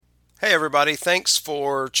Hey, everybody. Thanks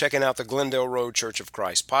for checking out the Glendale Road Church of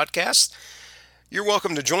Christ podcast. You're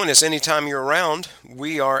welcome to join us anytime you're around.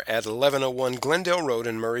 We are at 1101 Glendale Road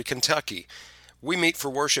in Murray, Kentucky. We meet for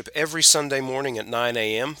worship every Sunday morning at 9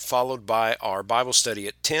 a.m., followed by our Bible study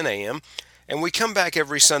at 10 a.m., and we come back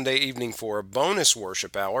every Sunday evening for a bonus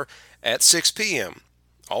worship hour at 6 p.m.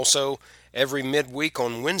 Also, every midweek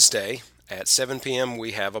on Wednesday at 7 p.m.,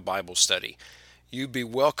 we have a Bible study. You'd be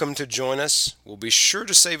welcome to join us. We'll be sure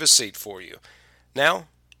to save a seat for you. Now,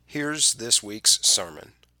 here's this week's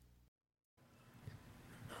sermon.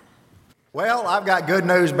 Well, I've got good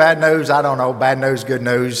news, bad news. I don't know. Bad news, good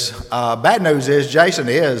news. Bad news is Jason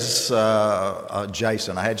is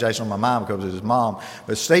Jason. I had Jason on my mind because of his mom.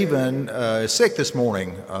 But Stephen is sick this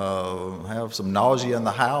morning. Have some nausea in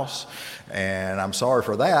the house, and I'm sorry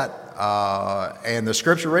for that. And the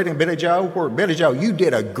scripture reading, Billy Joe, you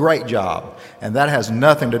did a great job, and that has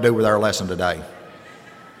nothing to do with our lesson today.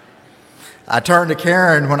 I turned to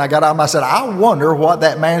Karen when I got home. I said, I wonder what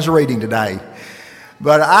that man's reading today.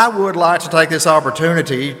 But I would like to take this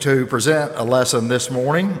opportunity to present a lesson this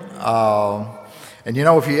morning. And you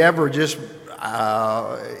know, if you ever just,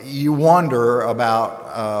 you wonder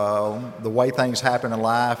about the way things happen in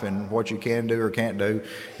life and what you can do or can't do.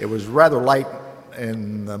 It was rather late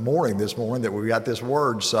in the morning this morning that we got this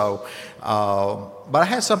word. So, but I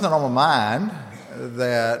had something on my mind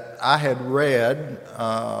that I had read,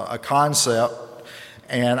 a concept,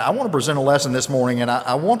 and I want to present a lesson this morning, and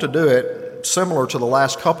I want to do it similar to the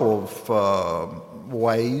last couple of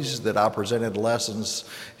ways that I presented lessons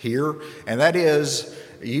here, and that is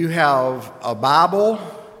you have a Bible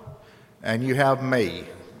and you have me.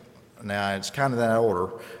 Now, it's kind of that order.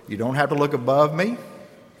 You don't have to look above me.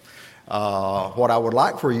 What I would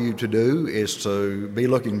like for you to do is to be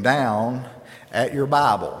looking down at your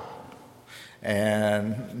Bible.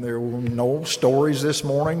 And there will be no stories this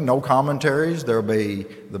morning, no commentaries. There will be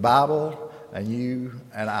the Bible and you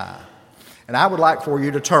and I. And I would like for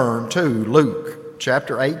you to turn to Luke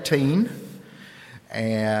chapter 18,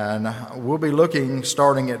 and we'll be looking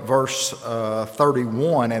starting at verse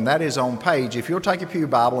 31, and that is on page, if you'll take your pew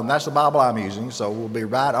Bible, and that's the Bible I'm using, so we'll be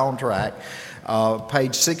right on track,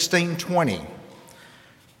 page 1620.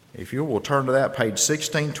 If you will turn to that, page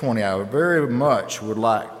 1620, I very much would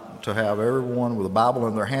like to have everyone with a Bible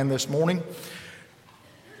in their hand this morning.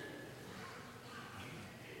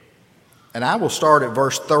 And I will start at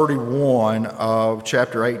verse 31 of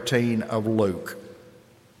chapter 18 of Luke.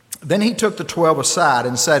 Then he took the 12 aside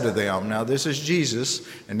and said to them, now this is Jesus,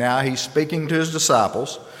 and now he's speaking to his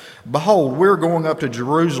disciples, behold, we're going up to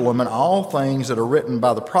Jerusalem, and all things that are written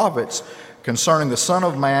by the prophets concerning the Son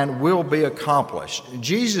of Man will be accomplished.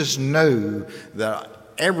 Jesus knew that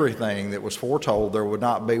everything that was foretold, there would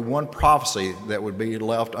not be one prophecy that would be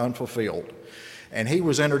left unfulfilled. And he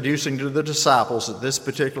was introducing to the disciples at this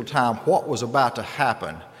particular time what was about to happen.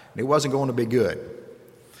 And it wasn't going to be good.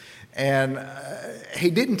 And he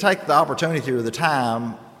didn't take the opportunity or the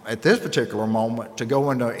time at this particular moment to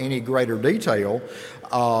go into any greater detail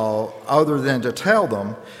other than to tell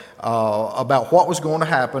them about what was going to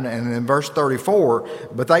happen. And in verse 34,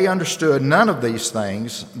 but they understood none of these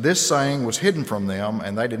things. This saying was hidden from them,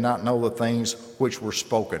 and they did not know the things which were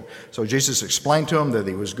spoken. So Jesus explained to them that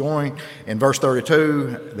he was going, in verse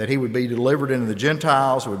 32, that he would be delivered into the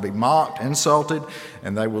Gentiles, would be mocked, insulted,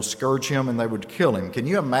 and they would scourge him and they would kill him. Can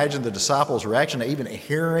you imagine the disciples' reaction to even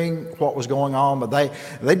hearing what was going on? But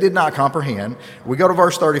they did not comprehend. We go to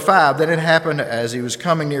verse 35. Then it happened as he was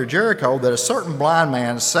coming near Jericho that a certain blind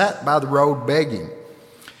man sat by the road begging.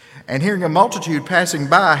 And hearing a multitude passing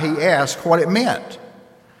by, he asked what it meant.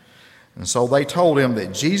 And so they told him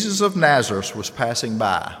that Jesus of Nazareth was passing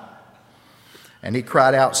by. And he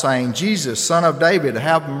cried out, saying, Jesus, Son of David,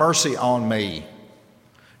 have mercy on me.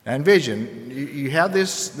 Now envision, you have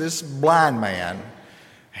this blind man.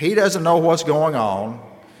 He doesn't know what's going on.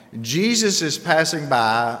 Jesus is passing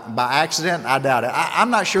by accident. I doubt it.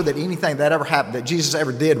 I'm not sure that anything that ever happened, that Jesus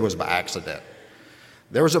ever did, was by accident.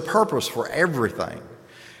 There was a purpose for everything.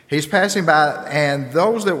 He's passing by, and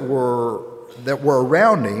those that were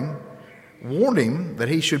around him warned him that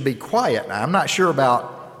he should be quiet. Now, I'm not sure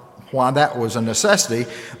about why that was a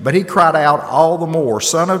necessity, but he cried out all the more,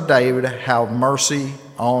 Son of David, have mercy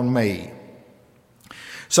on me.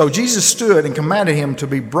 So Jesus stood and commanded him to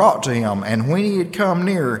be brought to him, and when he had come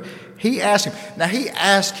near, he asked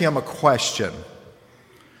him a question.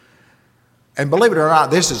 And believe it or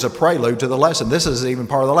not, this is a prelude to the lesson. This isn't even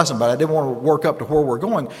part of the lesson, but I didn't want to work up to where we're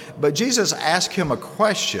going. But Jesus asked him a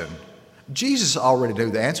question. Jesus already knew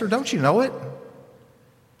the answer. Don't you know it?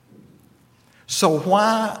 So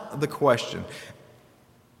why the question?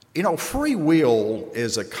 You know, free will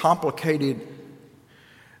is a complicated.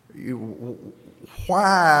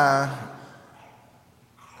 Why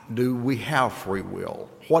do we have free will?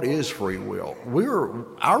 What is free will?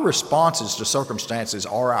 Our responses to circumstances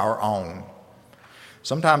are our own.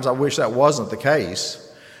 Sometimes I wish that wasn't the case.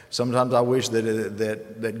 Sometimes I wish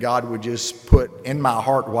that God would just put in my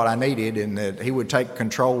heart what I needed, and that He would take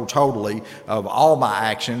control totally of all my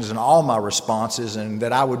actions and all my responses, and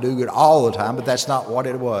that I would do good all the time. But that's not what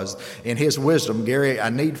it was. In His wisdom, Gary, I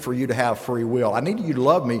need for you to have free will. I need you to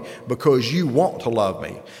love me because you want to love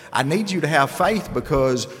me. I need you to have faith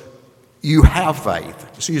because you have faith.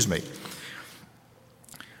 Excuse me.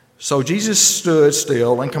 So Jesus stood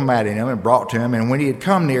still and commanded him and brought to him. And when he had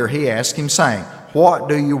come near, he asked him, saying, "What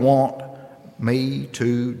do you want me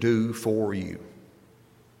to do for you?"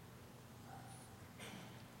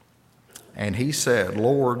 And he said,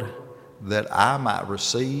 "Lord, that I might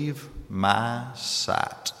receive my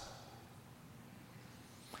sight."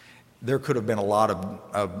 There could have been a lot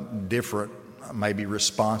of different maybe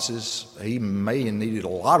responses. He may have needed a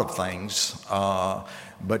lot of things,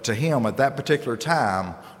 but to him at that particular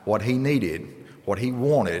time, what he needed, what he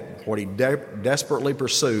wanted, what he desperately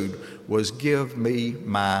pursued was, "Give me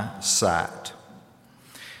my sight."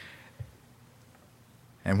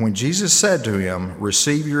 And when Jesus said to him,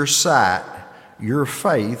 "Receive your sight, your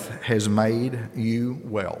faith has made you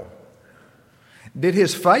well." Did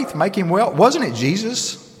his faith make him well? Wasn't it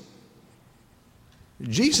Jesus?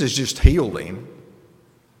 Jesus just healed him.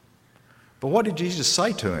 But what did Jesus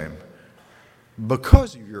say to him?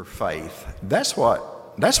 Because of your faith, that's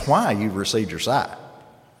why you've received your sight.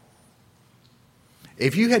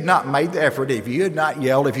 If you had not made the effort, if you had not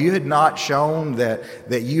yelled, if you had not shown that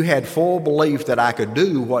you had full belief that I could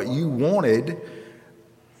do what you wanted,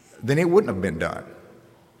 then it wouldn't have been done.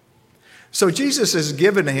 So Jesus has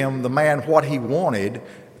given him, the man, what he wanted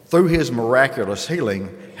through his miraculous healing.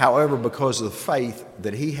 However, because of the faith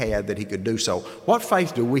that he had, that he could do so. What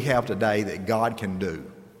faith do we have today that God can do?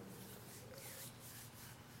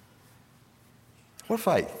 What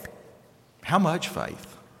faith? How much faith?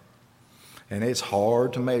 And it's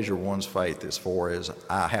hard to measure one's faith as far as,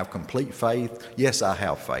 I have complete faith. Yes, I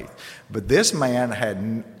have faith. But this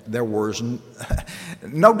man there was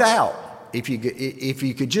no doubt, if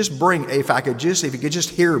you could just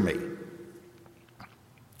hear me.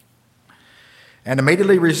 And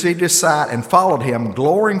immediately received his sight and followed him,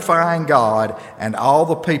 glorifying God, and all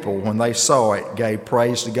the people, when they saw it, gave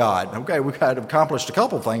praise to God. Okay, we've had accomplished a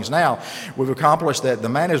couple things now. We've accomplished that the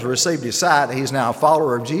man has received his sight. He's now a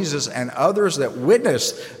follower of Jesus, and others that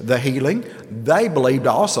witnessed the healing, they believed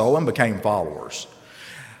also and became followers.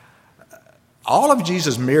 All of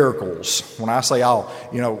Jesus' miracles, when I say all,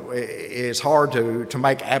 it's hard to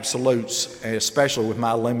make absolutes, especially with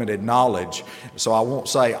my limited knowledge. So I won't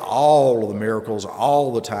say all of the miracles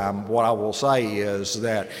all the time. What I will say is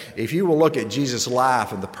that if you will look at Jesus'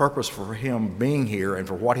 life and the purpose for him being here and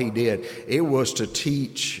for what he did, it was to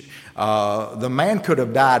teach. The man could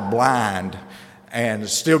have died blind and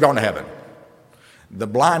still gone to heaven. The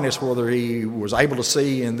blindness, whether he was able to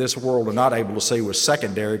see in this world or not able to see, was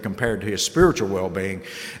secondary compared to his spiritual well-being.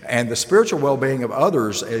 And the spiritual well-being of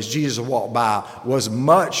others as Jesus walked by was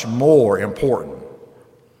much more important.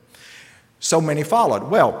 So many followed.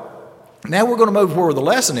 Well, now we're going to move where the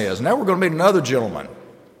lesson is. Now we're going to meet another gentleman.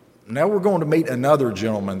 Now we're going to meet another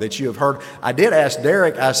gentleman that you have heard. I did ask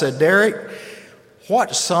Derek, I said, "Derek,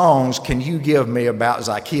 what songs can you give me about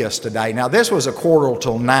Zacchaeus today?" Now, this was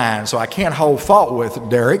 8:45, so I can't hold fault with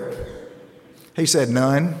Derek. He said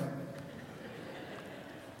none.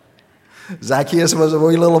 Zacchaeus was a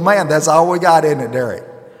wee little man. That's all we got, isn't it, Derek?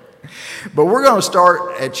 But we're going to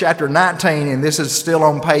start at chapter 19, and this is still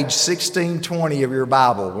on page 1620 of your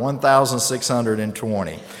Bible,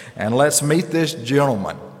 1620. And let's meet this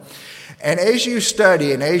gentleman. And as you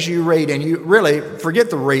study and as you read, and you really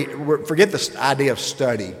forget the idea of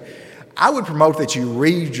study, I would promote that you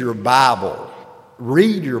read your Bible.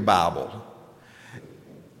 Read your Bible.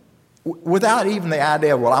 Without even the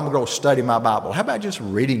idea of, well, I'm going to study my Bible. How about just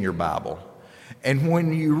reading your Bible? And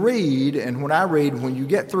when you read, and when I read, when you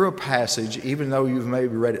get through a passage, even though you've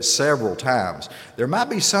maybe read it several times, there might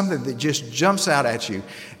be something that just jumps out at you,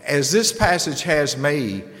 as this passage has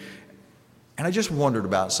me. And I just wondered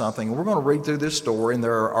about something. We're going to read through this story, and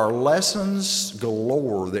there are lessons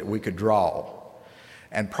galore that we could draw.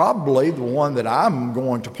 And probably the one that I'm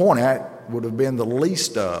going to point at would have been the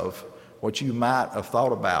least of what you might have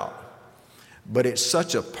thought about. But it's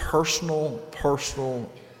such a personal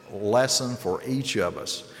lesson for each of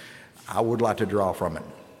us. I would like to draw from it.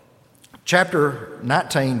 Chapter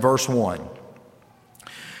 19, verse 1.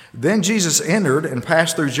 Then Jesus entered and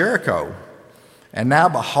passed through Jericho. And now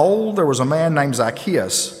behold, there was a man named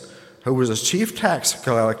Zacchaeus, who was a chief tax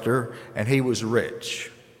collector, and he was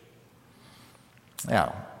rich.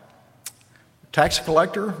 Now, tax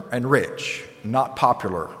collector and rich, not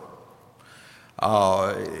popular.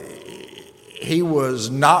 He was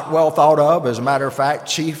not well thought of. As a matter of fact,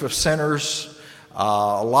 chief of sinners.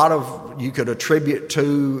 A lot of you could attribute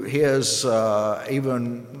to his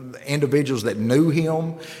even individuals that knew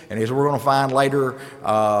him, and as we're going to find later,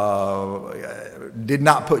 did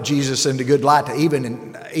not put Jesus into good light to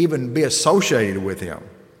even be associated with him.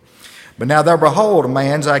 But now there behold a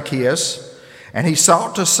man, Zacchaeus, and he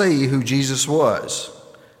sought to see who Jesus was.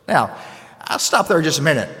 Now, I'll stop there just a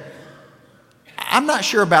minute. I'm not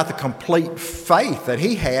sure about the complete faith that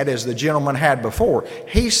he had as the gentleman had before.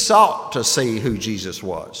 He sought to see who Jesus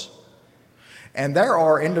was. And there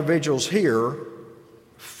are individuals here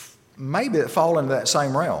maybe that fall into that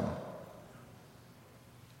same realm.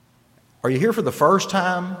 Are you here for the first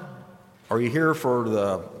time? Are you here for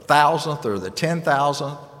the 1,000th or the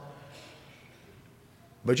 10,000th?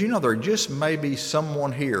 But you know, there just may be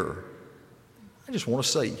someone here, I just want to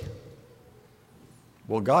see.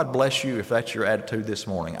 Well, God bless you if that's your attitude this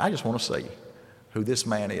morning. I just want to see who this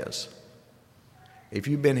man is. If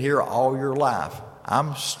you've been here all your life,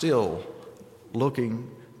 I'm still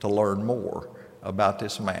looking to learn more about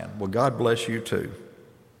this man. Well, God bless you too.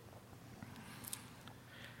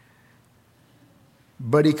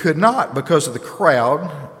 But he could not because of the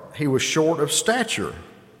crowd. He was short of stature.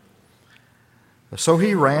 So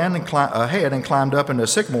he ran ahead and climbed up into a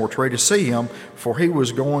sycamore tree to see him, for he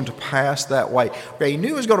was going to pass that way. Okay, he knew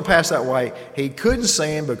he was going to pass that way. He couldn't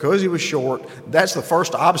see him because he was short. That's the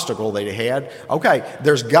first obstacle that he had. Okay,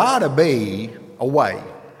 there's got to be a way.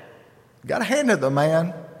 Got to hand it to the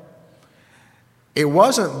man. It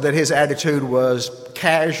wasn't that his attitude was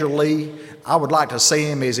casually, I would like to see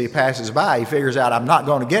him as he passes by. He figures out I'm not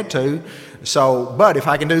going to get to, but if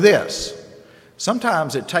I can do this.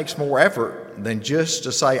 Sometimes it takes more effort than just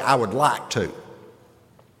to say, I would like to.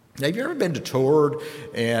 Now, have you ever been detoured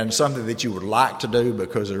in something that you would like to do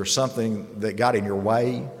because there's something that got in your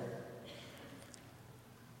way?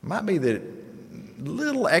 Might be that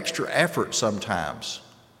little extra effort sometimes.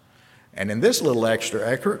 And in this little extra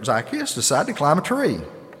effort, Zacchaeus decided to climb a tree.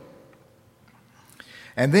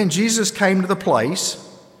 And then Jesus came to the place,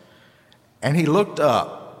 and he looked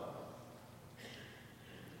up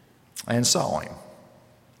and saw him.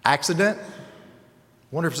 Accident?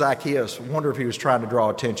 Wonder if he was trying to draw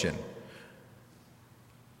attention.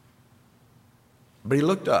 But he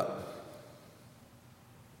looked up.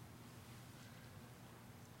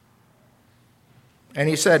 And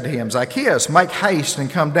he said to him, Zacchaeus, make haste and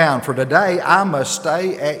come down, for today I must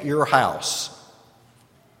stay at your house.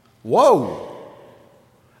 Whoa!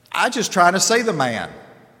 I just trying to see the man.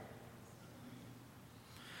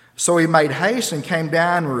 So he made haste and came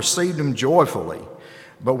down and received him joyfully.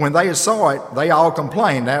 But when they saw it, they all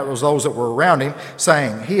complained, that was those that were around him,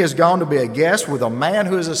 saying, he has gone to be a guest with a man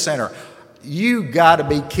who is a sinner. You got to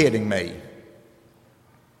be kidding me.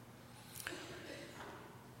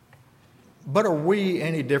 But are we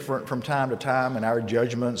any different from time to time in our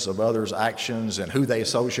judgments of others' actions and who they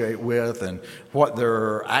associate with and what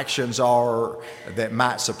their actions are that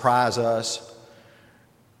might surprise us?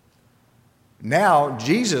 Now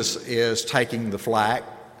Jesus is taking the flak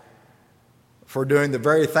for doing the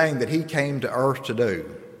very thing that he came to earth to do.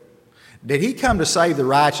 Did he come to save the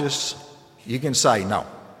righteous? You can say no.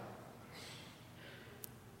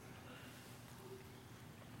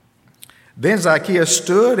 Then Zacchaeus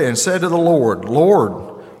stood and said to the Lord,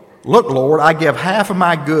 Lord, look, Lord, I give half of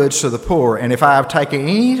my goods to the poor, and if I have taken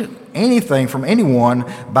anything from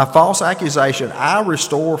anyone by false accusation, I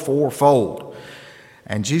restore fourfold.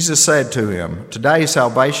 And Jesus said to him, today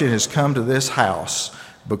salvation has come to this house,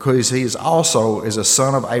 because he is also a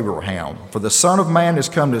son of Abraham. For the Son of Man has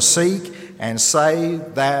come to seek and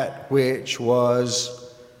save that which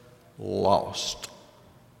was lost.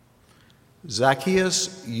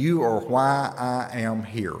 Zacchaeus, you are why I am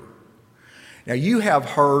here. Now, you have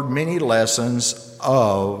heard many lessons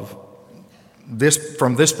of this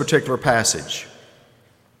from this particular passage.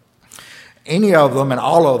 Any of them and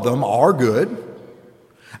all of them are good.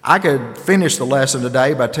 I could finish the lesson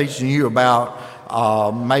today by teaching you about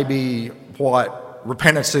maybe what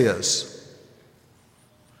repentance is.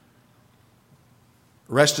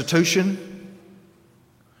 Restitution,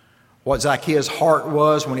 what Zacchaeus' heart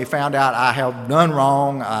was when he found out I have done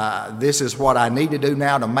wrong, this is what I need to do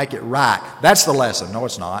now to make it right. That's the lesson. No,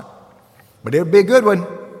 it's not. But it would be a good one.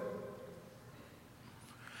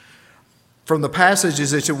 From the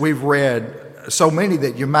passages that we've read, so many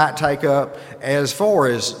that you might take up as far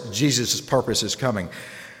as Jesus' purpose is coming.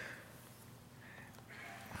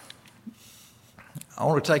 I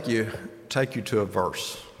want to take you to a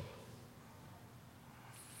verse.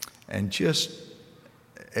 And just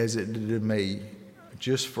as it did to me,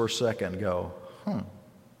 just for a second go,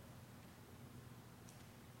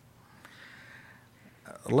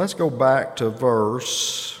 Let's go back to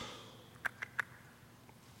verse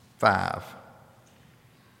 5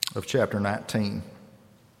 of chapter 19.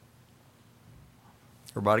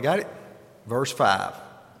 Everybody got it? Verse 5,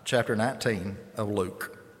 chapter 19 of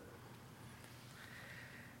Luke.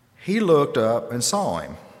 He looked up and saw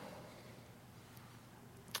him,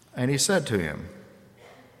 and he said to him,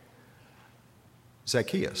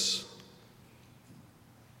 Zacchaeus,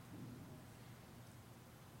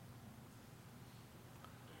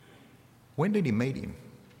 when did he meet him?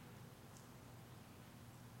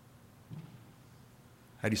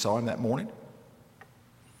 Had he saw him that morning?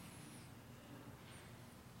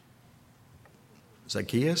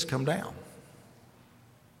 Zacchaeus, come down.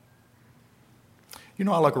 You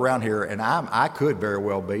know, I look around here, and I could very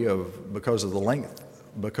well be because of the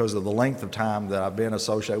length of time that I've been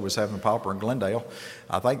associated with Seven Pauper and Glendale.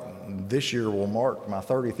 I think this year will mark my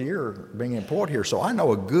 30th year being employed here, so I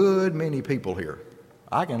know a good many people here.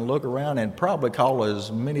 I can look around and probably call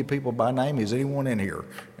as many people by name as anyone in here,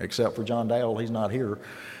 except for John Dale. He's not here.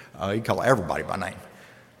 He call everybody by name.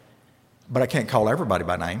 But I can't call everybody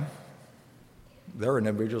by name. There are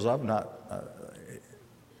individuals I've not.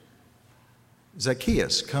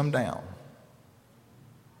 Zacchaeus, come down.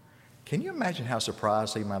 Can you imagine how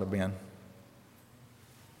surprised he might have been?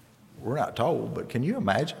 We're not told, but can you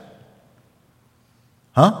imagine?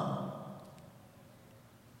 Huh?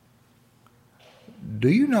 Do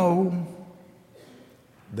you know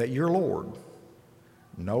that your Lord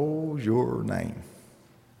knows your name?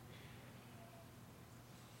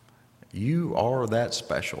 You are that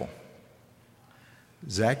special.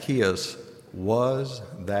 Zacchaeus was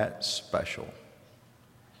that special.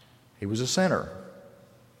 He was a sinner,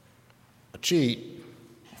 a cheat,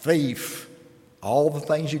 thief, all the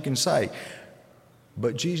things you can say.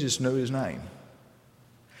 But Jesus knew his name.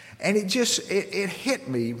 And it hit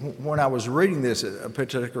me when I was reading this at a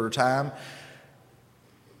particular time.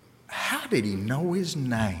 How did he know his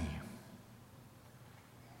name?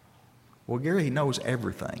 Well, Gary, he knows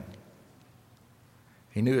everything.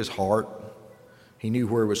 He knew his heart. He knew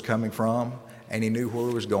where he was coming from, and he knew where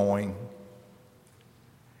he was going.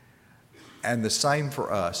 And the same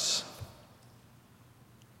for us.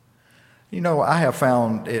 You know, I have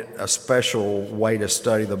found it a special way to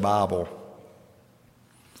study the Bible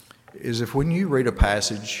is if when you read a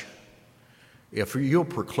passage, if you'll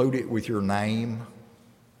preclude it with your name,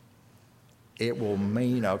 it will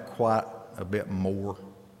mean quite a bit more.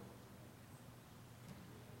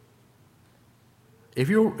 If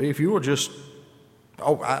you will just,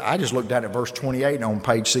 I just looked at verse 28 on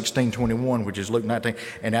page 1621, which is Luke 19,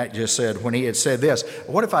 and that just said, when he had said this.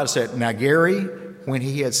 What if I said, now Gary, when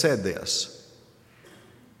he had said this?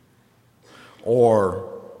 Or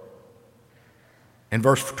in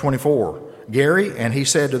verse 24, Gary, and he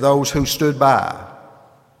said to those who stood by.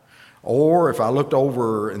 Or if I looked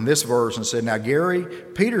over in this verse and said, now Gary,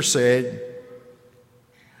 Peter said,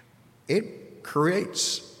 it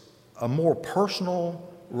creates a more personal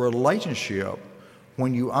relationship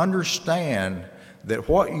when you understand that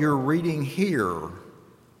what you're reading here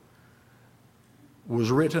was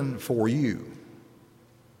written for you.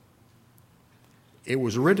 It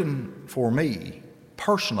was written for me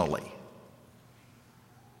personally.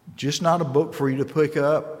 Just not a book for you to pick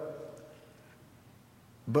up.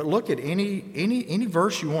 But look at any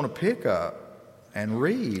verse you want to pick up and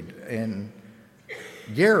read. And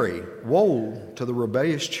Gary, woe to the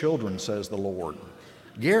rebellious children, says the Lord.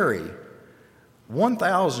 Gary,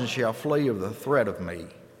 1,000 shall flee of the threat of me.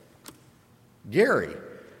 Gary,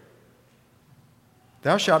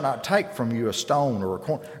 thou shalt not take from you a stone or a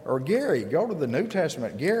coin. Or Gary, go to the New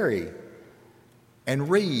Testament, Gary, and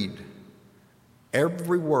read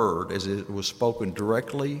every word as it was spoken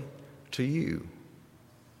directly to you.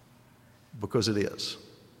 Because it is.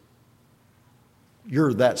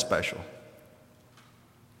 You're that special.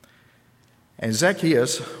 And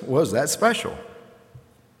Zacchaeus was that special.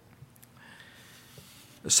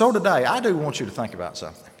 So today, I do want you to think about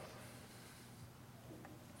something.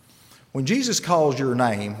 When Jesus calls your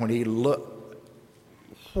name,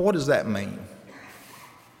 what does that mean?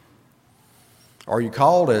 Are you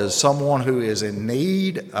called as someone who is in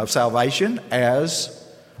need of salvation, as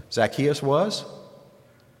Zacchaeus was?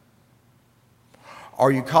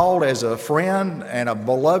 Are you called as a friend and a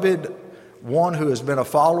beloved one who has been a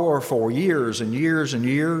follower for years and years and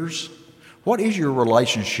years, what is your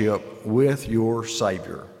relationship with your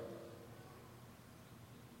Savior?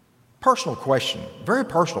 Personal question, very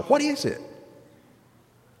personal. What is it?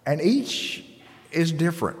 And each is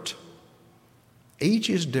different. Each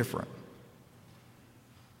is different.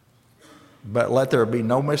 But let there be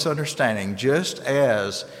no misunderstanding. Just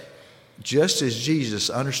as Jesus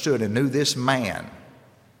understood and knew this man,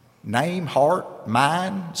 name, heart,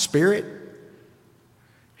 mind, spirit,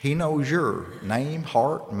 he knows your name,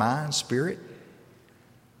 heart, mind, spirit.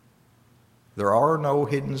 There are no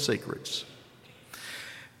hidden secrets.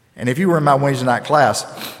 And if you were in my Wednesday night class,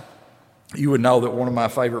 you would know that one of my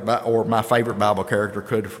favorite Bible character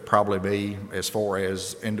could probably be, as far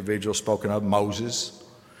as individuals spoken of, Moses.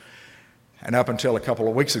 And up until a couple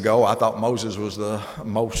of weeks ago, I thought Moses was the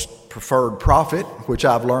most preferred prophet, which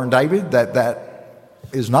I've learned, David, that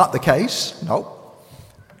is not the case. Nope.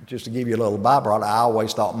 Just to give you a little Bible, I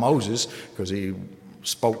always thought Moses, because he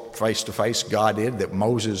spoke face to face, God did, that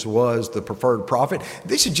Moses was the preferred prophet.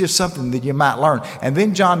 This is just something that you might learn. And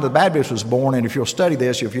then John the Baptist was born, and if you'll study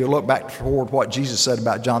this, if you look back toward what Jesus said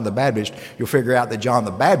about John the Baptist, you'll figure out that John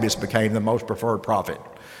the Baptist became the most preferred prophet.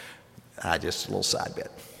 Just a little side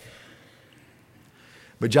bit.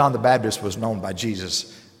 But John the Baptist was known by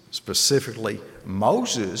Jesus specifically.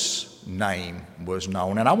 Moses' name was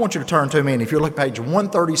known. And I want you to turn to me, and if you look at page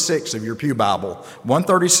 136 of your Pew Bible,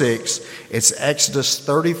 136, it's Exodus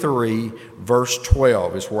 33, verse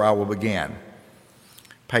 12 is where I will begin.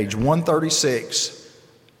 Page 136,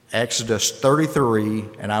 Exodus 33,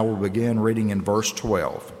 and I will begin reading in verse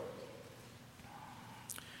 12.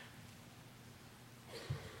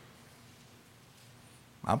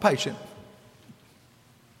 I'm patient.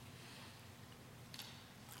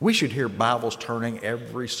 We should hear Bibles turning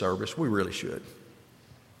every service. We really should.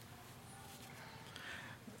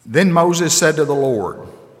 Then Moses said to the Lord,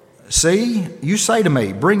 "See, you say to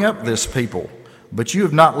me, bring up this people, but you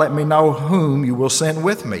have not let me know whom you will send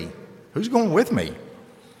with me." Who's going with me?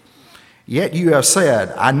 "Yet you have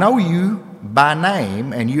said, I know you by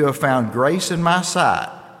name, and you have found grace in my sight.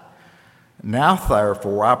 Now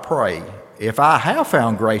therefore I pray, if I have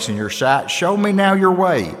found grace in your sight, show me now your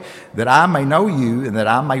way, that I may know you and that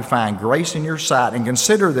I may find grace in your sight, and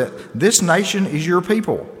consider that this nation is your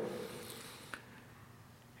people."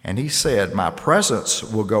 And he said, "My presence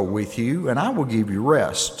will go with you, and I will give you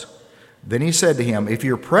rest." Then he said to him, "If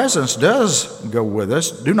your presence does go with us,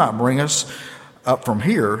 do not bring us up from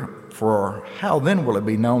here, for how then will it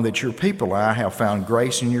be known that your people and I have found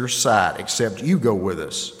grace in your sight, except you go with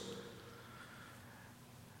us?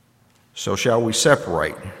 So shall we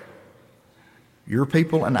separate your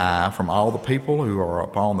people and I from all the people who are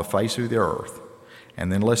upon the face of the earth."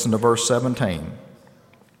 And then listen to verse 17.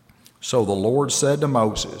 "So the Lord said to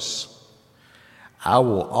Moses, I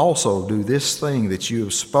will also do this thing that you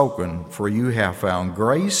have spoken, for you have found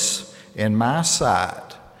grace in my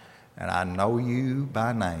sight, and I know you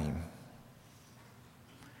by name."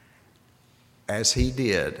 As he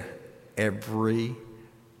did every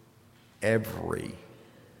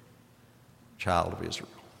child of Israel.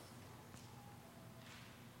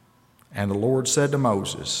 And the Lord said to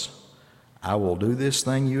Moses, "I will do this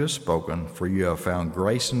thing you have spoken, for you have found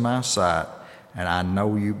grace in my sight, and I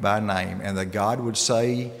know you by name." And that God would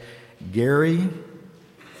say, "Gary,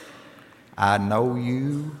 I know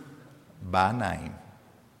you by name."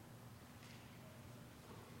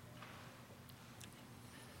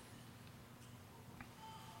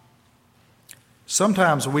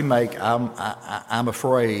 Sometimes we make, I'm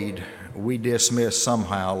afraid, we dismiss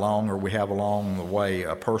somehow we have along the way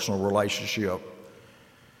a personal relationship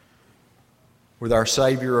with our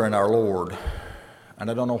Savior and our Lord.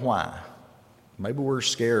 And I don't know why. Maybe we're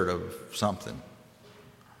scared of something.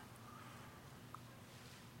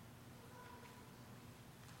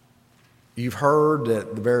 You've heard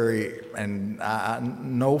that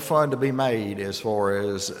no fun to be made as far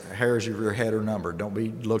as hairs of your head are numbered. Don't be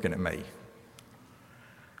looking at me.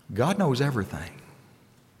 God knows everything.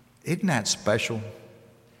 Isn't that special?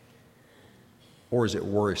 Or is it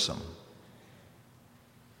worrisome?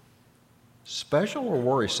 Special or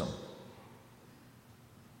worrisome?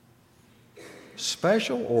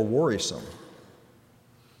 Special or worrisome?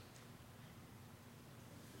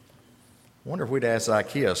 I wonder if we'd ask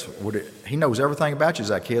Zacchaeus, he knows everything about you,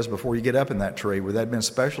 Zacchaeus, before you get up in that tree. Would that have been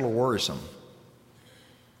special or worrisome?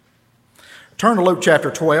 Turn to Luke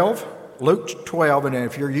chapter 12. Luke 12, and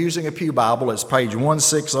if you're using a Pew Bible, it's page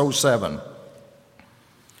 1607.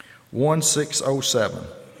 1607.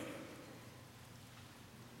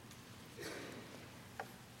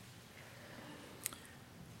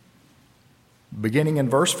 beginning in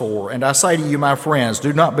verse 4, "And I say to you, my friends,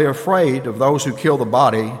 do not be afraid of those who kill the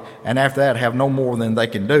body, and after that have no more than they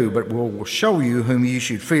can do, but will show you whom you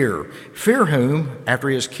should fear. Fear whom, after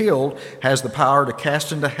he is killed, has the power to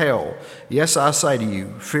cast into hell. Yes, I say to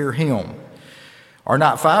you, fear him. Are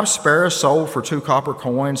not 5 sparrows sold for 2 copper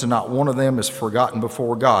coins, and not one of them is forgotten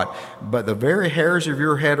before God? But the very hairs of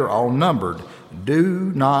your head are all numbered.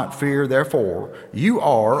 Do not fear, therefore. You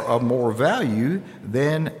are of more value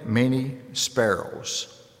than many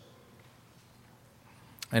sparrows."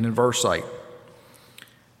 And in verse 8,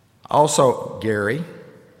 also, Gary,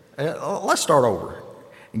 let's start over.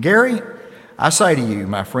 "Gary, I say to you,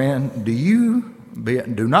 my friend,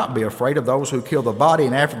 do not be afraid of those who kill the body,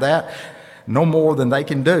 and after that, no more than they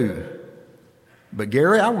can do. But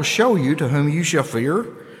Gary, I will show you to whom you shall fear.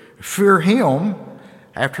 Fear him,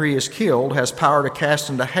 after he is killed, has power to cast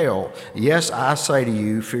into hell. Yes, I say to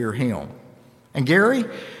you, fear him. And Gary,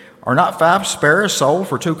 are not 5 sparrows sold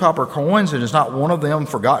for 2 copper coins, and is not one of them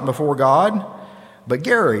forgotten before God? But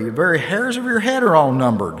Gary, the very hairs of your head are all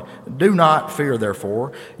numbered. Do not fear,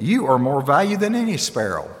 therefore. You are more valuable than any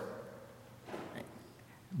sparrow.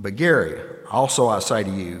 But Gary, also I say to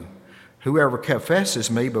you, whoever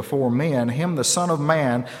confesses me before men, him the Son of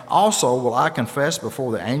Man also will I confess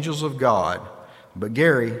before the angels of God. But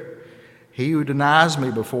Gary, he who denies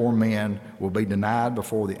me before men will be denied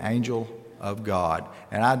before the angel of God."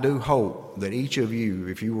 And I do hope that each of you,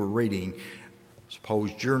 if you were reading,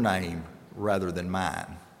 supposed your name rather than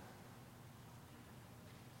mine.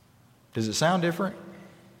 Does it sound different?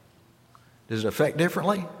 Does it affect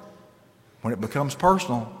differently when it becomes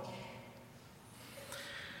personal?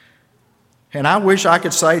 And I wish I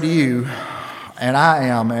could say to you, and I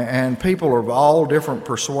am, and people are of all different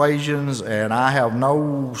persuasions, and I have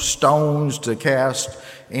no stones to cast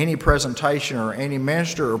any presentation or any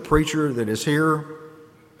minister or preacher that is here.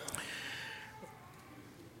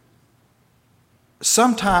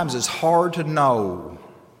 Sometimes it's hard to know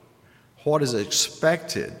what is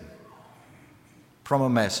expected from a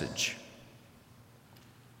message.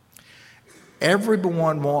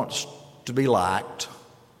 Everyone wants to be liked.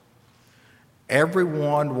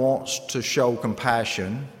 Everyone wants to show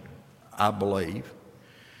compassion, I believe.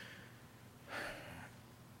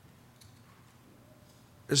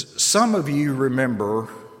 Some of you remember,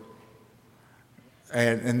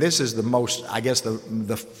 and this is the most, I guess,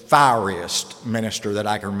 the fieriest minister that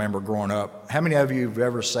I can remember growing up. How many of you have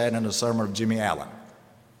ever sat in a sermon of Jimmy Allen?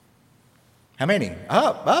 How many?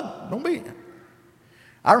 Up, don't be.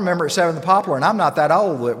 I remember at 7 the Poplar, and I'm not that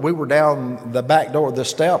old, that we were down the back door, the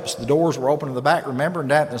steps. The doors were open to the back, remember, and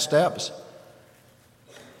down the steps.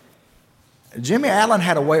 Jimmy Allen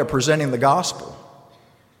had a way of presenting the gospel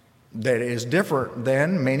that is different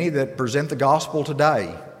than many that present the gospel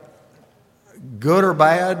today. Good or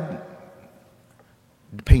bad,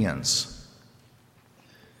 depends.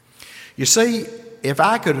 You see, if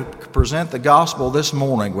I could present the gospel this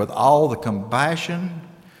morning with all the compassion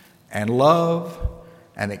and love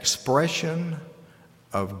and expression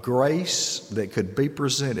of grace that could be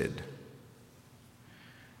presented,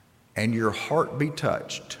 and your heart be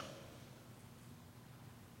touched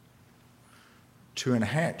to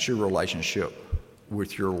enhance your relationship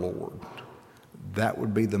with your Lord, that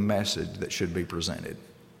would be the message that should be presented.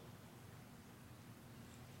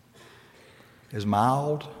 As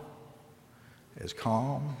mild, as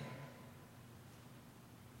calm,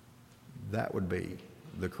 that would be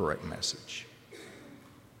the correct message.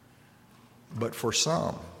 But for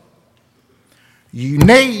some, you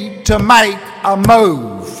need to make a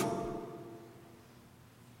move.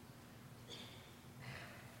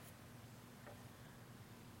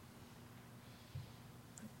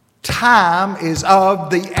 Time is of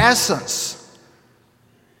the essence.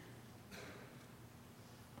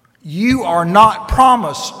 You are not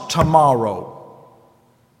promised tomorrow.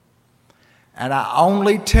 And I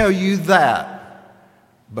only tell you that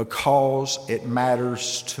because it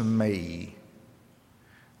matters to me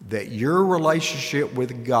that your relationship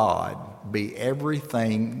with God be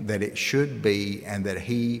everything that it should be and that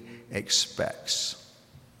He expects.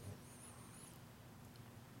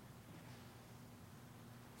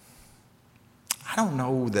 I don't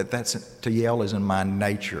know that that's to yell is in my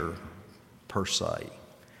nature per se.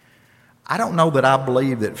 I don't know that I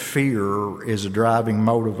believe that fear is a driving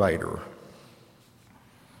motivator.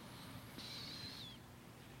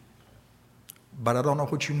 But I don't know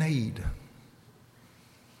what you need.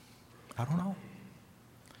 I don't know.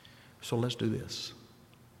 So let's do this.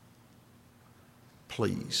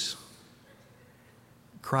 Please.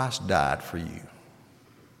 Christ died for you.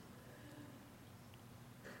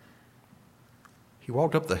 He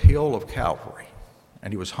walked up the hill of Calvary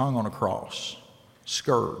and He was hung on a cross.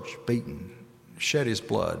 scourged, beaten, shed his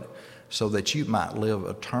blood, so that you might live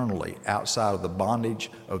eternally outside of the bondage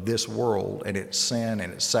of this world and its sin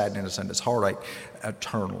and its sadness and its heartache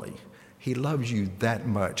eternally. He loves you that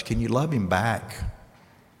much. Can you love him back?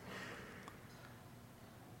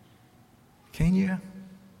 Can you?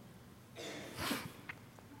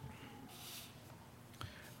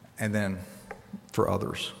 And then for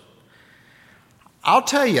others, I'll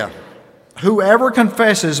tell you, whoever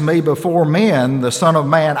confesses me before men, the Son of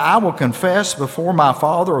Man, I will confess before my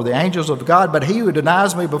Father or the angels of God. But he who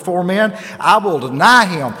denies me before men, I will deny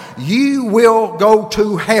him. You will go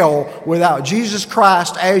to hell without Jesus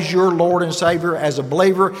Christ as your Lord and Savior, as a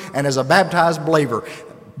believer and as a baptized believer.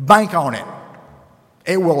 Bank on it.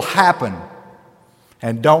 It will happen.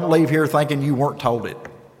 And don't leave here thinking you weren't told it.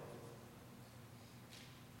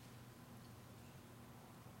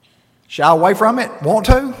 Shy away from it? Want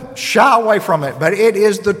to? Shy away from it. But it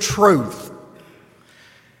is the truth.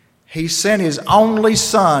 He sent his only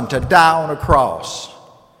Son to die on a cross.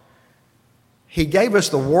 He gave us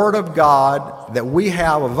the Word of God that we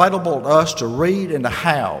have available to us to read and to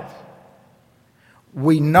have.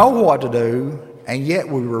 We know what to do, and yet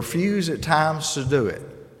we refuse at times to do it.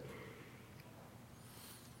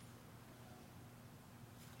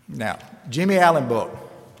 Now, Jimmy Allen book.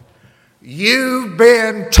 You've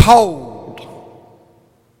been told.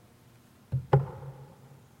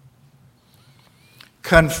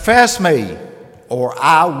 Confess me, or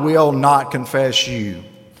I will not confess you.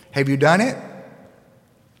 Have you done it?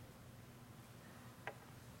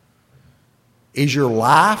 Is your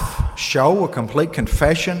life show a complete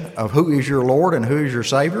confession of who is your Lord and who is your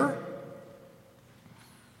Savior?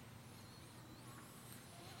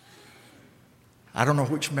 I don't know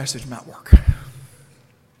which message might work.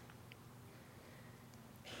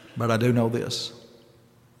 But I do know this,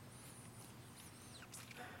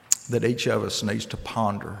 that each of us needs to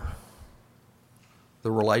ponder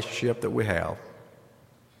the relationship that we have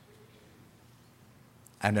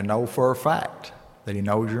and to know for a fact that he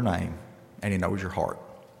knows your name and he knows your heart.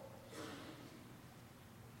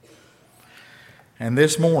 And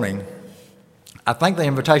this morning, I think the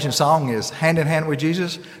invitation song is Hand in Hand with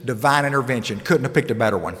Jesus, Divine Intervention. Couldn't have picked a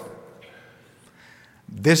better one.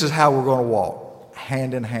 This is how we're going to walk.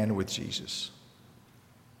 Hand in hand with Jesus.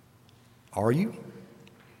 Are you?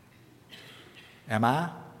 Am I?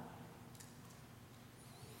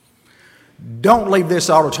 Don't leave this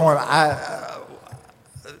auditorium.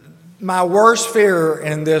 My worst fear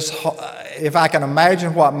in this, if I can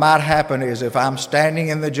imagine what might happen, is if I'm standing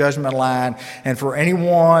in the judgment line and for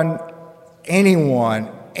anyone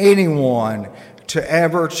to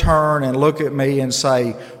ever turn and look at me and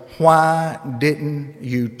say, why didn't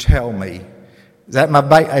you tell me? Is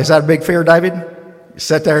that a big fear, David? You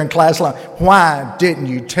sat there in class line. Why didn't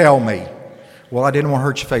you tell me? Well, I didn't want to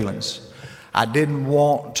hurt your feelings. I just didn't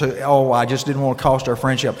want to cost our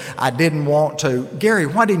friendship. I didn't want to. Gary,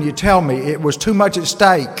 why didn't you tell me? It was too much at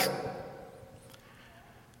stake.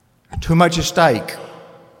 Too much at stake.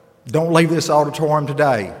 Don't leave this auditorium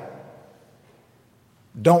today.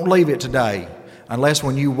 Don't leave it today unless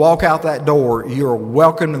when you walk out that door, you're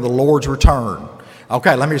welcome to the Lord's return.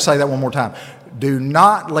 Okay, let me say that one more time. Do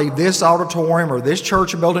not leave this auditorium or this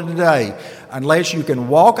church building today unless you can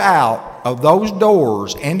walk out of those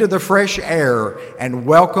doors into the fresh air and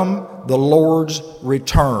welcome the Lord's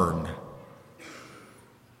return.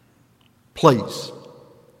 Please.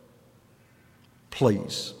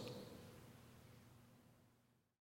 Please.